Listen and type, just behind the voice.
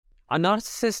A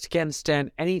narcissist can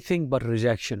stand anything but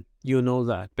rejection. You know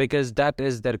that because that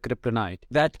is their kryptonite.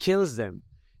 That kills them.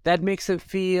 That makes them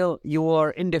feel you are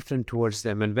indifferent towards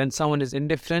them. And when someone is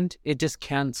indifferent, it just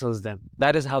cancels them.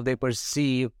 That is how they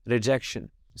perceive rejection.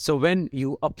 So when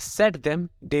you upset them,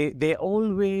 they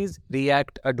always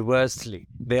react adversely.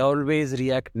 They always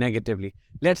react negatively.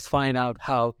 Let's find out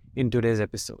how in today's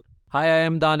episode. Hi, I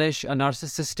am Danish, a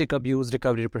narcissistic abuse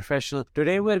recovery professional.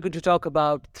 Today we're going to talk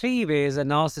about 3 ways a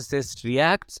narcissist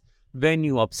reacts when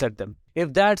you upset them.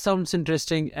 If that sounds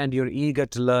interesting and you're eager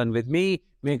to learn with me,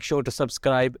 make sure to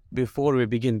subscribe before we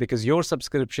begin because your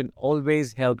subscription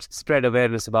always helps spread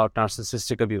awareness about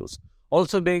narcissistic abuse.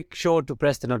 Also, make sure to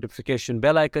press the notification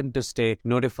bell icon to stay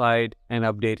notified and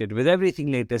updated with everything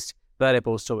latest that I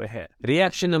post over here.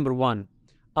 Reaction number 1.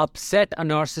 Upset a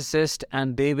narcissist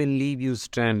and they will leave you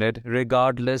stranded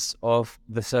regardless of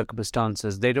the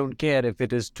circumstances. They don't care if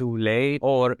it is too late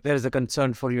or there is a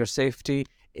concern for your safety,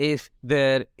 if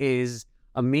there is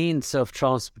a means of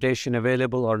transportation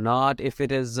available or not, if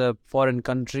it is a foreign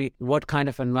country, what kind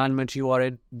of environment you are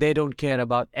in. They don't care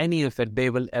about any of it. They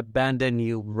will abandon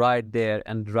you right there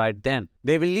and right then.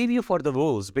 They will leave you for the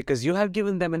wolves because you have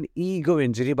given them an ego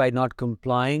injury by not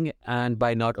complying and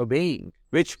by not obeying,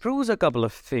 which proves a couple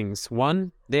of things.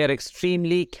 1, they are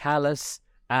extremely callous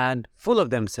and full of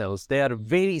themselves. They are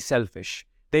very selfish.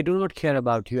 They do not care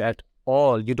about you at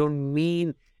all. You don't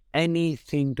mean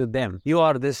anything to them. You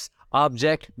are this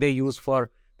object they use for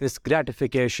this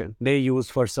gratification. They use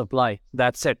for supply.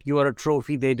 That's it. You are a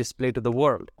trophy they display to the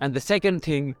world. And the second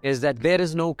thing is that there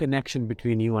is no connection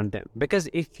between you and them. Because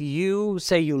if you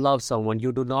say you love someone,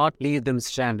 you do not leave them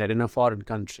stranded in a foreign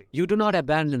country. You do not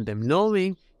abandon them,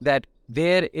 knowing that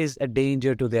there is a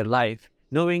danger to their life,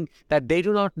 knowing that they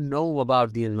do not know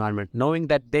about the environment, knowing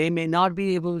that they may not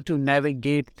be able to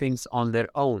navigate things on their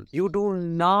own. You do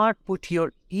not put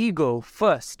your ego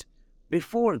first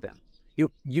before them.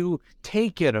 You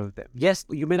take care of them. Yes,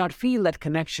 you may not feel that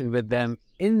connection with them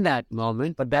in that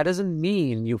moment, but that doesn't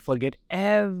mean you forget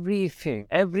everything,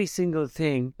 every single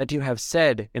thing that you have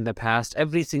said in the past,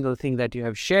 every single thing that you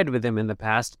have shared with them in the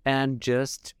past, and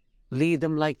just leave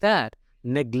them like that,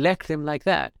 neglect them like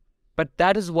that. But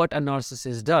that is what a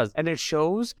narcissist does. And it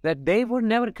shows that they were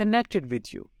never connected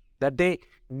with you, that they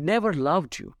never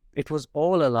loved you. It was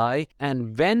all a lie.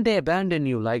 And when they abandon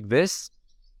you like this,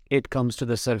 it comes to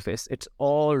the surface. It's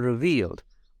all revealed.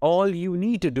 All you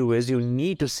need to do is you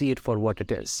need to see it for what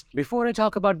it is. Before I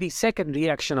talk about the second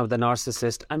reaction of the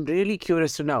narcissist, I'm really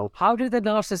curious to know, how did the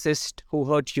narcissist who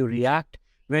hurt you react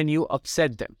when you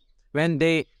upset them? When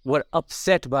they were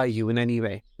upset by you in any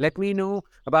way? Let me know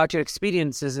about your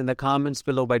experiences in the comments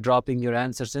below by dropping your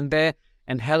answers in there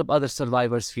and help other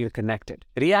survivors feel connected.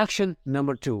 Reaction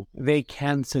number 2, they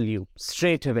cancel you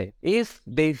straight away. If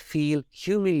they feel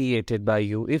humiliated by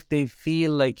you, if they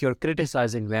feel like you're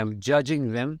criticizing them,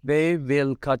 judging them, they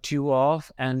will cut you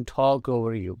off and talk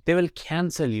over you. They will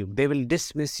cancel you. They will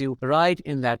dismiss you right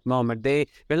in that moment. They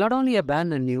will not only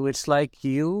abandon you, it's like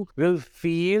you will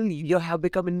feel you have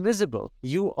become invisible.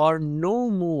 You are no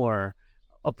more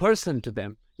a person to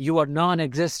them. You are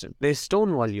non-existent. They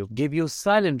stonewall you, give you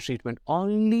silent treatment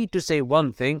only to say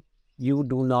one thing: you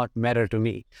do not matter to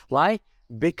me. Why?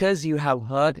 Because you have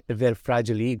hurt their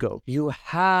fragile ego. You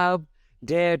have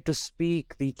dared to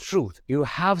speak the truth. You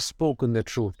have spoken the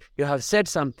truth. You have said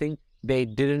something they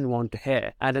didn't want to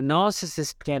hear. And a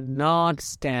narcissist cannot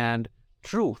stand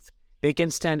truth. They can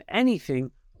stand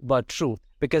anything but truth,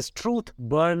 because truth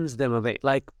burns them away.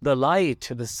 Like the light,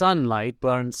 the sunlight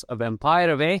burns a vampire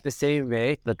away, the same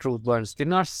way the truth burns the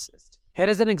narcissist. Here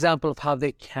is an example of how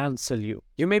they cancel you.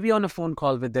 You may be on a phone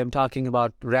call with them talking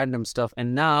about random stuff,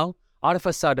 and now, out of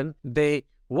a sudden, they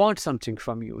want something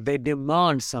from you. They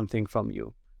demand something from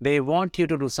you. They want you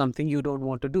to do something you don't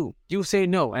want to do. You say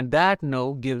no, and that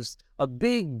no gives a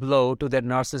big blow to their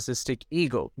narcissistic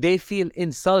ego. They feel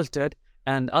insulted,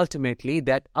 and ultimately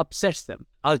that upsets them.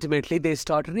 Ultimately, they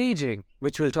start raging,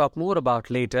 which we'll talk more about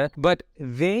later, but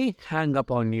they hang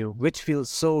up on you, which feels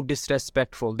so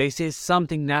disrespectful. They say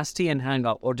something nasty and hang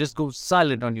up, or just go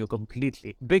silent on you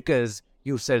completely because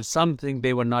you said something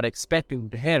they were not expecting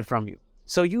to hear from you.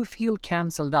 So you feel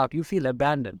cancelled out, you feel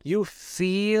abandoned, you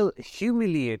feel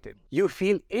humiliated, you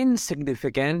feel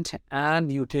insignificant,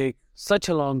 and you take such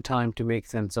a long time to make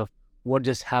sense of what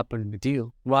just happened with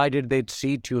you. Why did they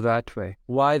treat you that way?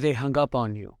 Why they hung up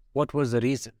on you? What was the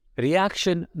reason?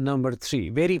 Reaction number 3,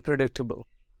 very predictable.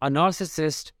 A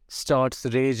narcissist starts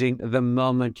raging the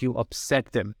moment you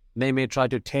upset them. They may try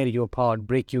to tear you apart,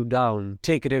 break you down,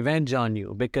 take revenge on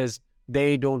you, because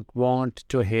They don't want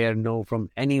to hear no from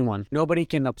anyone. Nobody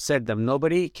can upset them.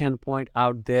 Nobody can point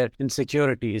out their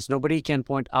insecurities. Nobody can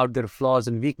point out their flaws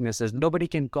and weaknesses. Nobody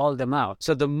can call them out.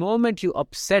 So the moment you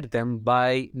upset them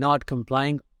by not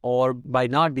complying or by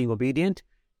not being obedient,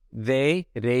 they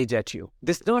rage at you.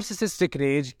 This narcissistic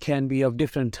rage can be of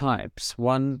different types.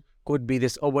 One could be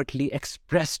this overtly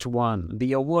expressed one,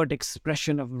 the overt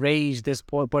expression of rage. This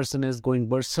poor person is going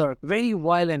berserk, very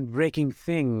violent, breaking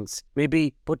things,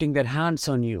 maybe putting their hands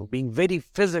on you, being very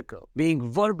physical,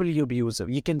 being verbally abusive.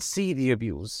 You can see the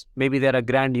abuse. Maybe they're a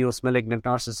grandiose, malignant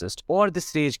narcissist. Or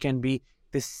this rage can be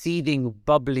this seething,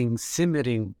 bubbling,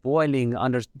 simmering, boiling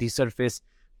under the surface,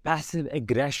 passive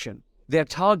aggression. They're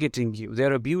targeting you,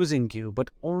 they're abusing you,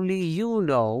 but only you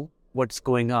know what's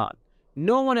going on.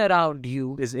 No one around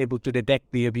you is able to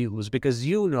detect the abuse because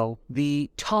you know the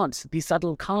taunts, the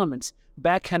subtle comments,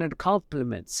 backhanded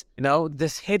compliments,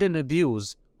 this hidden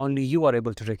abuse. Only you are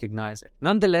able to recognize it.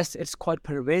 Nonetheless, it's quite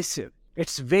pervasive.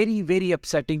 It's very, very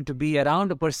upsetting to be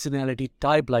around a personality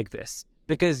type like this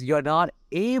because you're not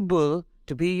able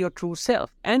to be your true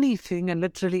self. Anything and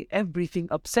literally everything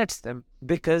upsets them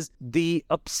because the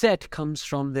upset comes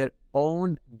from their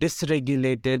own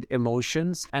dysregulated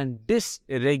emotions and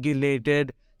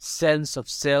dysregulated sense of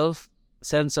self,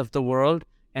 sense of the world,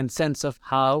 and sense of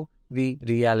how the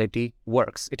reality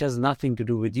works. It has nothing to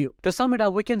do with you. To sum it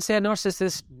up, we can say a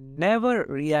narcissist never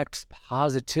reacts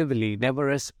positively, never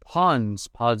responds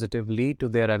positively to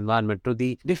their environment, to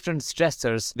the different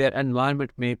stressors their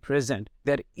environment may present.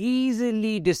 They're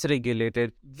easily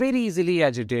dysregulated, very easily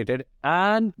agitated,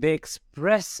 and they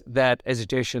express that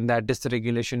agitation, that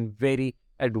dysregulation very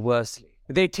adversely.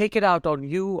 They take it out on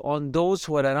you, on those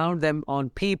who are around them,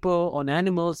 on people, on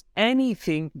animals,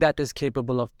 anything that is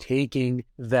capable of taking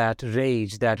that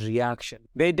rage, that reaction.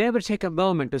 They never take a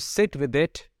moment to sit with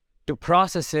it, to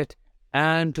process it,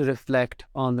 and to reflect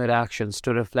on their actions,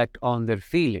 to reflect on their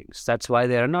feelings. That's why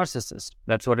they're a narcissist.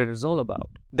 That's what it is all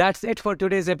about. That's it for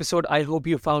today's episode. I hope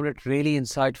you found it really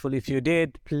insightful. If you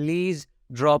did, please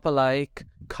drop a like,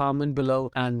 comment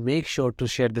below, and make sure to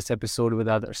share this episode with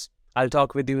others. I'll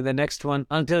talk with you in the next one.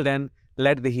 Until then,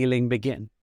 let the healing begin.